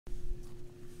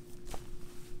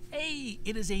Hey,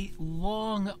 it is a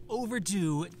long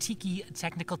overdue Tiki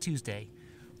Technical Tuesday.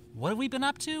 What have we been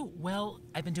up to? Well,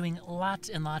 I've been doing lots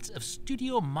and lots of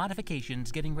studio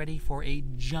modifications, getting ready for a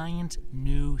giant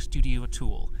new studio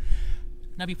tool.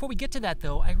 Now, before we get to that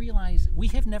though, I realize we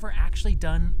have never actually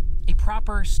done a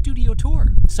proper studio tour.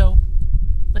 So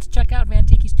let's check out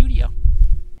VanTiki Studio.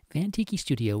 VanTiki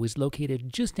Studio is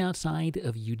located just outside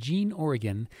of Eugene,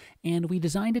 Oregon, and we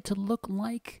designed it to look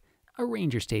like a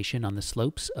ranger station on the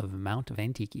slopes of Mount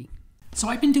VanTiki. So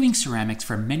I've been doing ceramics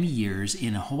for many years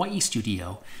in a Hawaii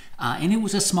studio, and it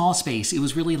was a small space. It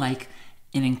was really like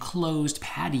an enclosed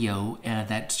patio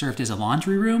that served as a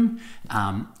laundry room,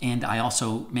 and I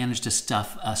also managed to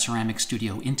stuff a ceramic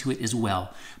studio into it as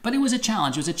well. But it was a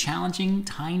challenge. It was a challenging,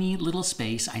 tiny little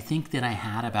space. I think that I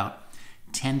had about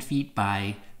 10 feet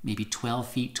by maybe 12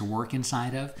 feet to work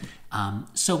inside of.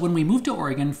 So when we moved to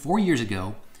Oregon 4 years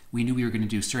ago, we knew we were going to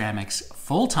do ceramics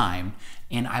full time,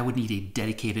 and I would need a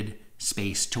dedicated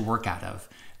space to work out of.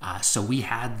 So we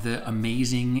had the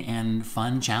amazing and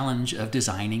fun challenge of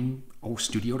designing a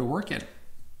studio to work in.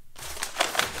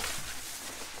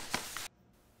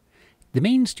 The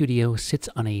main studio sits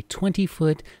on a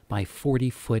 20-foot by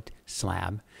 40-foot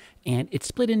slab, and it's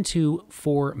split into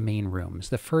 4 main rooms.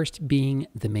 The first being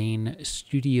the main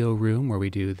studio room where we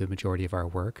do the majority of our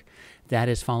work. That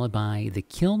is followed by the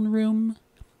kiln room,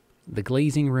 the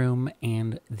glazing room,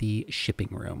 and the shipping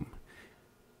room.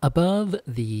 Above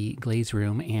the glaze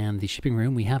room and the shipping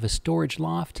room, we have a storage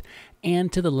loft,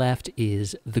 and to the left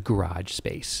is the garage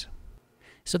space.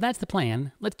 So that's the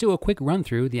plan. Let's do a quick run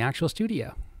through the actual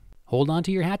studio. Hold on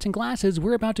to your hats and glasses.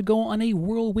 We're about to go on a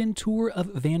whirlwind tour of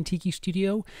VanTiki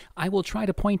Studio. I will try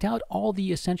to point out all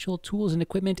the essential tools and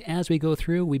equipment as we go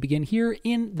through. We begin here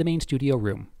in the main studio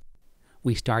room.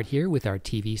 We start here with our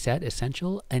TV set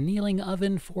essential, annealing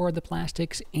oven for the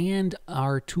plastics, and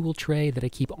our tool tray that I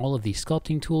keep all of the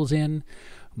sculpting tools in.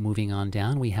 Moving on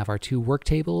down, we have our 2 work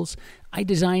tables. I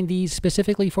designed these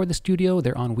specifically for the studio.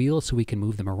 They're on wheels so we can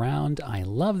move them around. I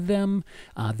love them.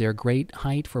 They're great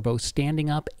height for both standing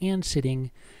up and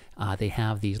sitting. They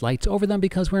have these lights over them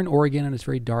because we're in Oregon and it's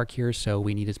very dark here, so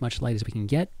we need as much light as we can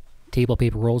get. Table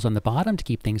paper rolls on the bottom to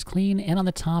keep things clean, and on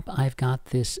the top I've got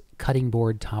this cutting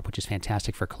board top, which is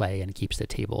fantastic for clay and keeps the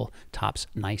table tops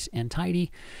nice and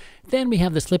tidy. Then we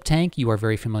have the slip tank. You are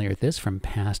very familiar with this from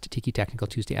past Tiki Technical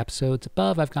Tuesday episodes.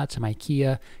 Above I've got some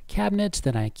IKEA cabinets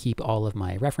that I keep all of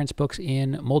my reference books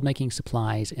in, mold making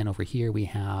supplies, and over here we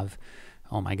have,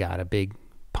 oh my god, a big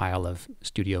pile of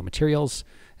studio materials,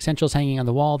 essentials hanging on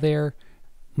the wall there.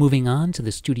 Moving on to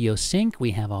the studio sink,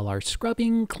 we have all our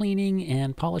scrubbing, cleaning,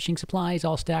 and polishing supplies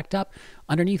all stacked up.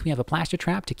 Underneath, we have a plaster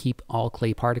trap to keep all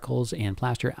clay particles and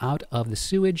plaster out of the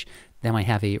sewage. Then I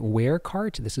have a ware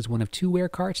cart. This is one of 2 ware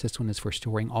carts. This one is for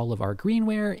storing all of our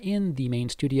greenware in the main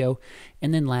studio.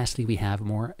 And then lastly, we have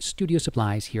more studio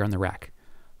supplies here on the rack.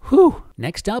 Whew!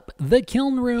 Next up, the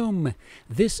kiln room.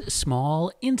 This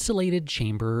small insulated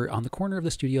chamber on the corner of the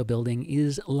studio building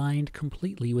is lined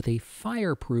completely with a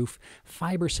fireproof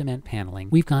fiber cement paneling.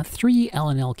 We've got 3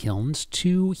 L&L kilns.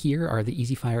 2 here are the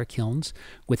Easy Fire kilns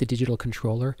with a digital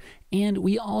controller, and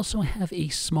we also have a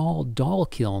small doll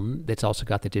kiln that's also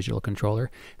got the digital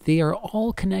controller. They are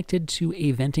all connected to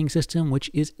a venting system, which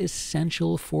is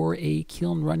essential for a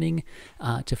kiln running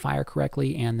to fire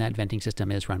correctly, and that venting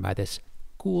system is run by this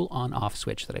cool on-off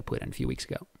switch that I put in a few weeks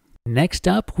ago. Next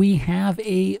up, we have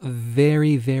a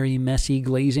very, very messy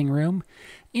glazing room.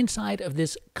 Inside of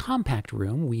this compact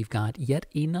room, we've got yet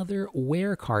another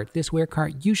ware cart. This ware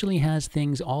cart usually has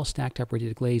things all stacked up ready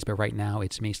to glaze, but right now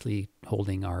it's mostly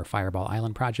holding our Fireball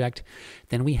Island project.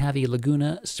 Then we have a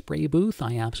Laguna spray booth.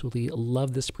 I absolutely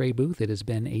love the spray booth. It has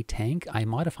been a tank. I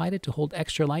modified it to hold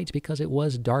extra lights because it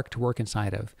was dark to work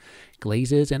inside of.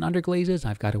 Glazes and underglazes,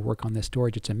 I've got to work on this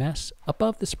storage. It's a mess.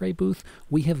 Above the spray booth,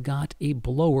 we have got a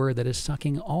blower that is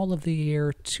sucking all of the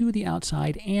air to the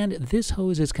outside, and this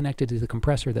hose is connected to the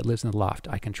compressor that lives in the loft.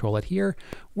 I control it here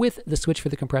with the switch for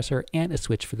the compressor and a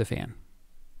switch for the fan.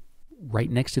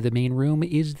 Right next to the main room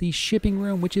is the shipping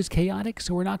room, which is chaotic,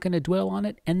 so we're not going to dwell on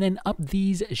it. And then up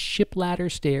these ship ladder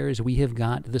stairs, we have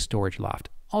got the storage loft.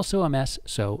 Also a mess,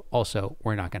 so also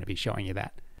we're not going to be showing you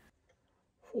that.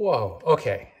 Whoa,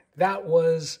 okay. That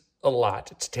was a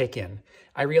lot to take in.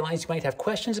 I realize you might have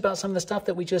questions about some of the stuff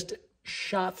that we just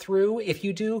shot through. If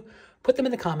you do, put them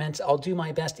in the comments. I'll do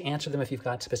my best to answer them if you've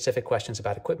got specific questions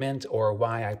about equipment or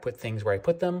why I put things where I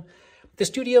put them. The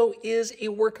studio is a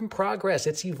work in progress.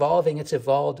 It's evolving. It's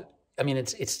evolved. I mean,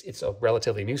 it's a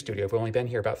relatively new studio. We've only been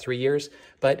here about 3 years,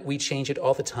 but we change it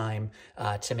all the time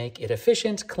to make it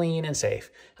efficient, clean, and safe.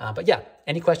 But yeah,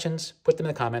 any questions, put them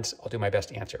in the comments. I'll do my best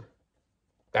to answer.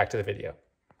 Back to the video.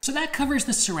 So that covers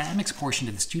the ceramics portion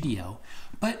of the studio.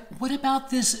 But what about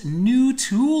this new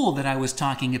tool that I was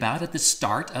talking about at the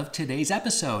start of today's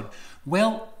episode?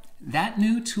 Well, that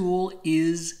new tool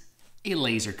is a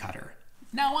laser cutter.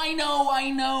 Now I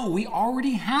know, we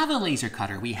already have a laser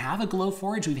cutter. We have a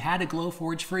Glowforge, we've had a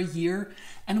Glowforge for a year,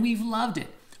 and we've loved it.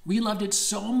 We loved it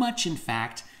so much, in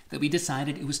fact, that we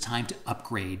decided it was time to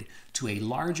upgrade to a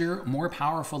larger, more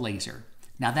powerful laser.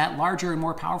 Now that larger and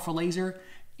more powerful laser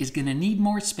is going to need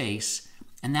more space,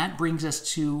 and that brings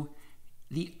us to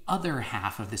the other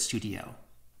half of the studio.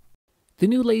 The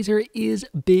new laser is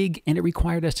big, and it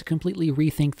required us to completely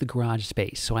rethink the garage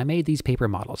space. So I made these paper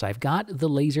models. I've got the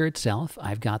laser itself.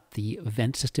 I've got the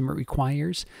vent system it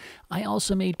requires. I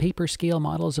also made paper scale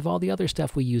models of all the other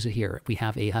stuff we use here. We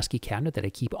have a Husky cabinet that I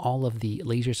keep all of the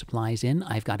laser supplies in.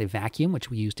 I've got a vacuum, which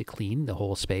we use to clean the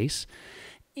whole space.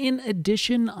 In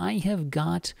addition, I have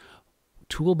got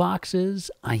toolboxes.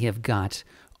 I have got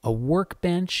a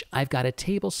workbench. I've got a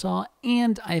table saw,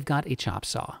 and I've got a chop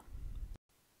saw.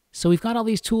 So we've got all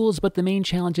these tools, but the main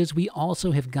challenge is we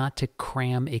also have got to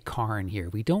cram a car in here.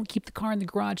 We don't keep the car in the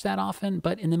garage that often,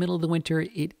 but in the middle of the winter,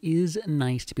 it is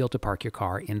nice to be able to park your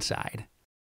car inside.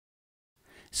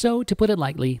 So, to put it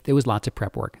lightly, there was lots of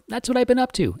prep work. That's what I've been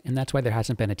up to, and that's why there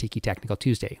hasn't been a Tiki Technical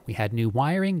Tuesday. We had new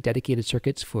wiring, dedicated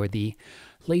circuits for the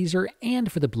laser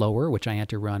and for the blower, which I had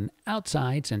to run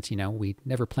outside since, we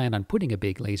never planned on putting a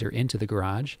big laser into the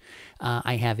garage.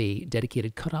 I have a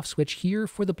dedicated cutoff switch here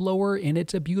for the blower, and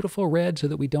it's a beautiful red so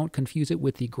that we don't confuse it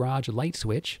with the garage light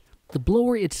switch. The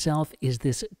blower itself is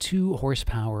this 2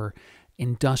 horsepower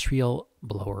industrial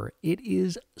blower. It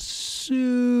is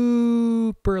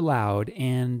super loud,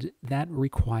 and that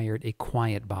required a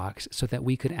quiet box so that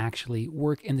we could actually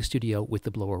work in the studio with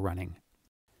the blower running.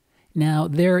 Now,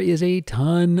 there is a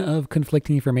ton of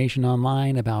conflicting information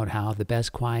online about how the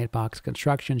best quiet box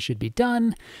construction should be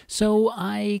done, so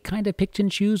I kind of picked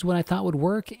and chose what I thought would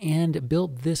work and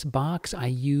built this box. I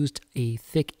used a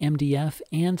thick MDF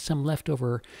and some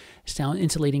leftover sound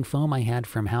insulating foam I had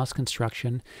from house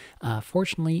construction.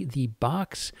 Fortunately, the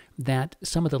box that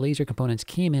some of the laser components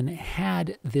came in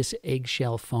had this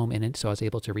eggshell foam in it, so I was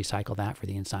able to recycle that for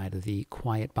the inside of the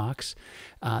quiet box.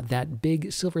 That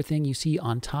big silver thing you see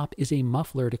on top is a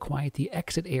muffler to quiet the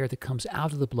exit air that comes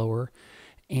out of the blower.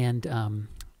 And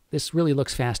this really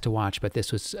looks fast to watch, but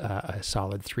this was a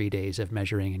solid 3 days of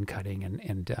measuring and cutting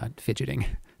and fidgeting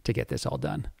to get this all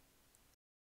done.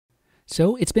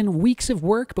 So it's been weeks of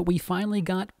work, but we finally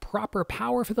got proper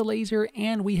power for the laser,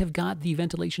 and we have got the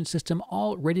ventilation system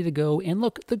all ready to go. And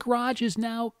look, the garage is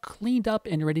now cleaned up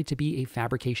and ready to be a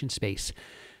fabrication space.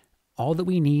 All that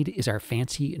we need is our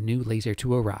fancy new laser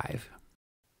to arrive.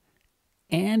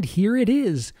 And here it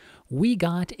is. We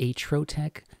got a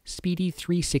Trotec Speedy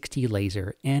 360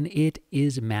 laser, and it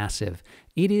is massive.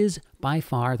 It is by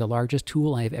far the largest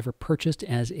tool I have ever purchased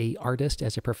as an artist,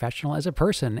 as a professional, as a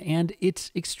person, and it's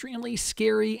extremely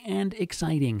scary and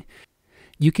exciting.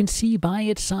 You can see by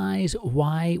its size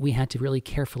why we had to really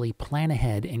carefully plan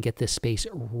ahead and get this space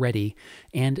ready.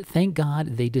 And thank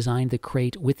God they designed the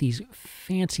crate with these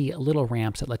fancy little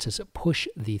ramps that lets us push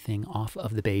the thing off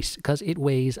of the base, because it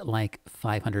weighs like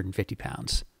 550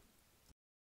 pounds.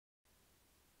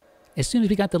 As soon as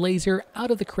we got the laser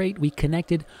out of the crate, we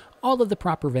connected all of the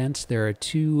proper vents. There are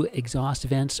 2 exhaust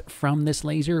vents from this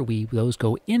laser. Those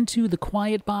go into the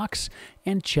quiet box,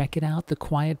 and check it out. The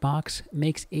quiet box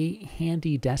makes a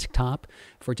handy desktop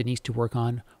for Denise to work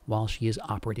on while she is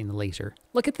operating the laser.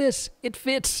 Look at this, it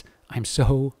fits. I'm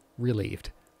so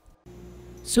relieved.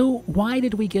 So why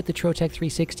did we get the Trotec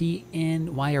 360,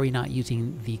 and why are we not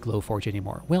using the Glowforge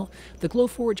anymore? Well, the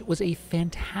Glowforge was a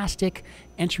fantastic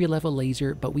entry-level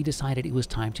laser, but we decided it was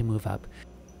time to move up.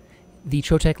 The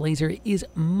Trotec laser is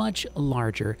much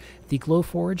larger. The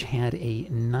Glowforge had a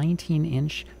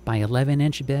 19-inch by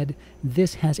 11-inch bed.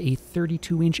 This has a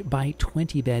 32-inch by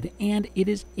 20 bed, and it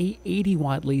is a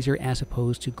 80-watt laser as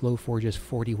opposed to Glowforge's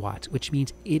 40 watts, which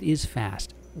means it is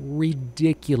fast.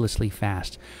 Ridiculously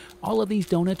fast. All of these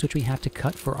donuts, which we have to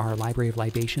cut for our Library of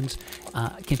Libations,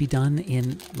 can be done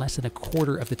in less than a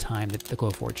quarter of the time that the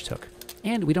Glowforge took.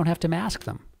 And we don't have to mask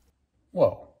them.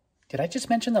 Whoa, did I just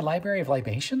mention the Library of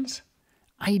Libations?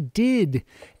 I did.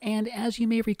 And as you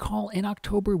may recall, in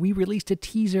October we released a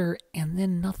teaser, and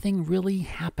then nothing really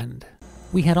happened.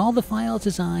 We had all the files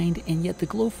designed, and yet the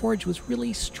Glowforge was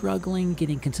really struggling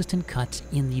getting consistent cuts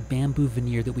in the bamboo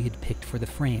veneer that we had picked for the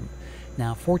frame.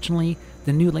 Now, fortunately,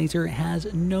 the new laser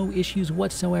has no issues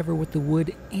whatsoever with the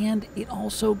wood, and it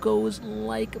also goes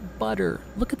like butter.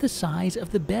 Look at the size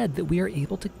of the bed that we are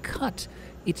able to cut.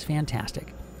 It's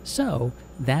fantastic. So,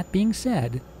 that being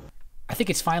said, I think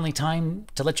it's finally time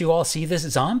to let you all see this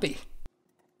zombie.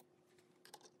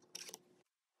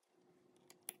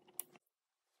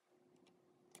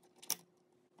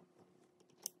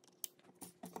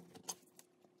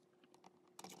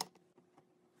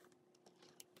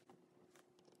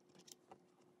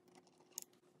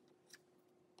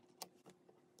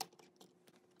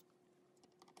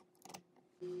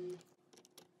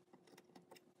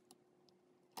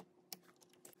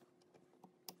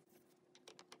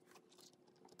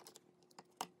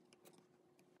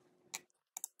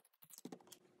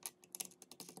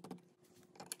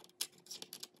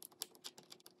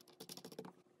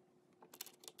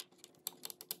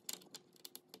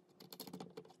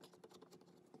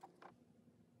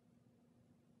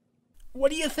 What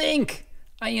do you think?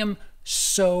 I am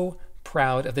so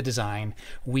proud of the design.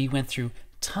 We went through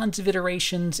tons of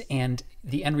iterations and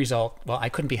the end result, well, I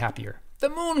couldn't be happier. The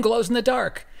moon glows in the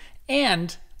dark.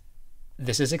 And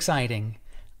this is exciting.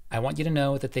 I want you to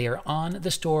know that they are on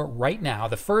the store right now.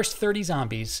 The first 30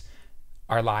 zombies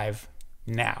are live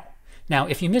now. Now,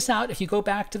 if you miss out, if you go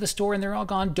back to the store and they're all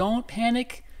gone, don't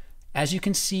panic. As you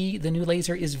can see, the new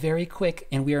laser is very quick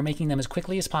and we are making them as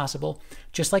quickly as possible.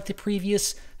 Just like the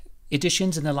previous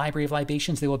editions in the Library of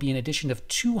Libations, there will be an edition of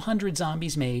 200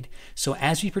 zombies made. So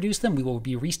as we produce them, we will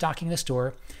be restocking the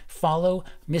store. Follow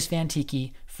Miss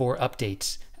VanTiki for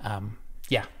updates.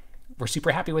 Yeah, we're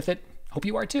super happy with it. Hope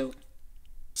you are too.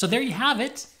 So there you have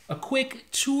it. A quick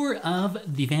tour of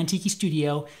the VanTiki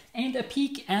Studio and a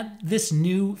peek at this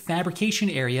new fabrication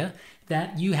area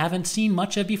that you haven't seen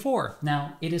much of before.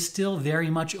 Now, it is still very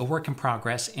much a work in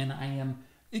progress, and I am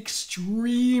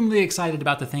extremely excited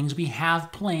about the things we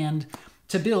have planned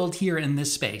to build here in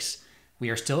this space. We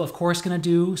are still, of course, going to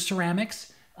do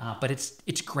ceramics, but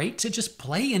it's great to just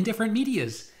play in different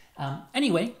medias.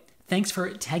 Anyway, thanks for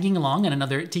tagging along on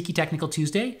another Tiki Technical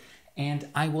Tuesday, and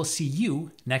I will see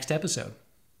you next episode.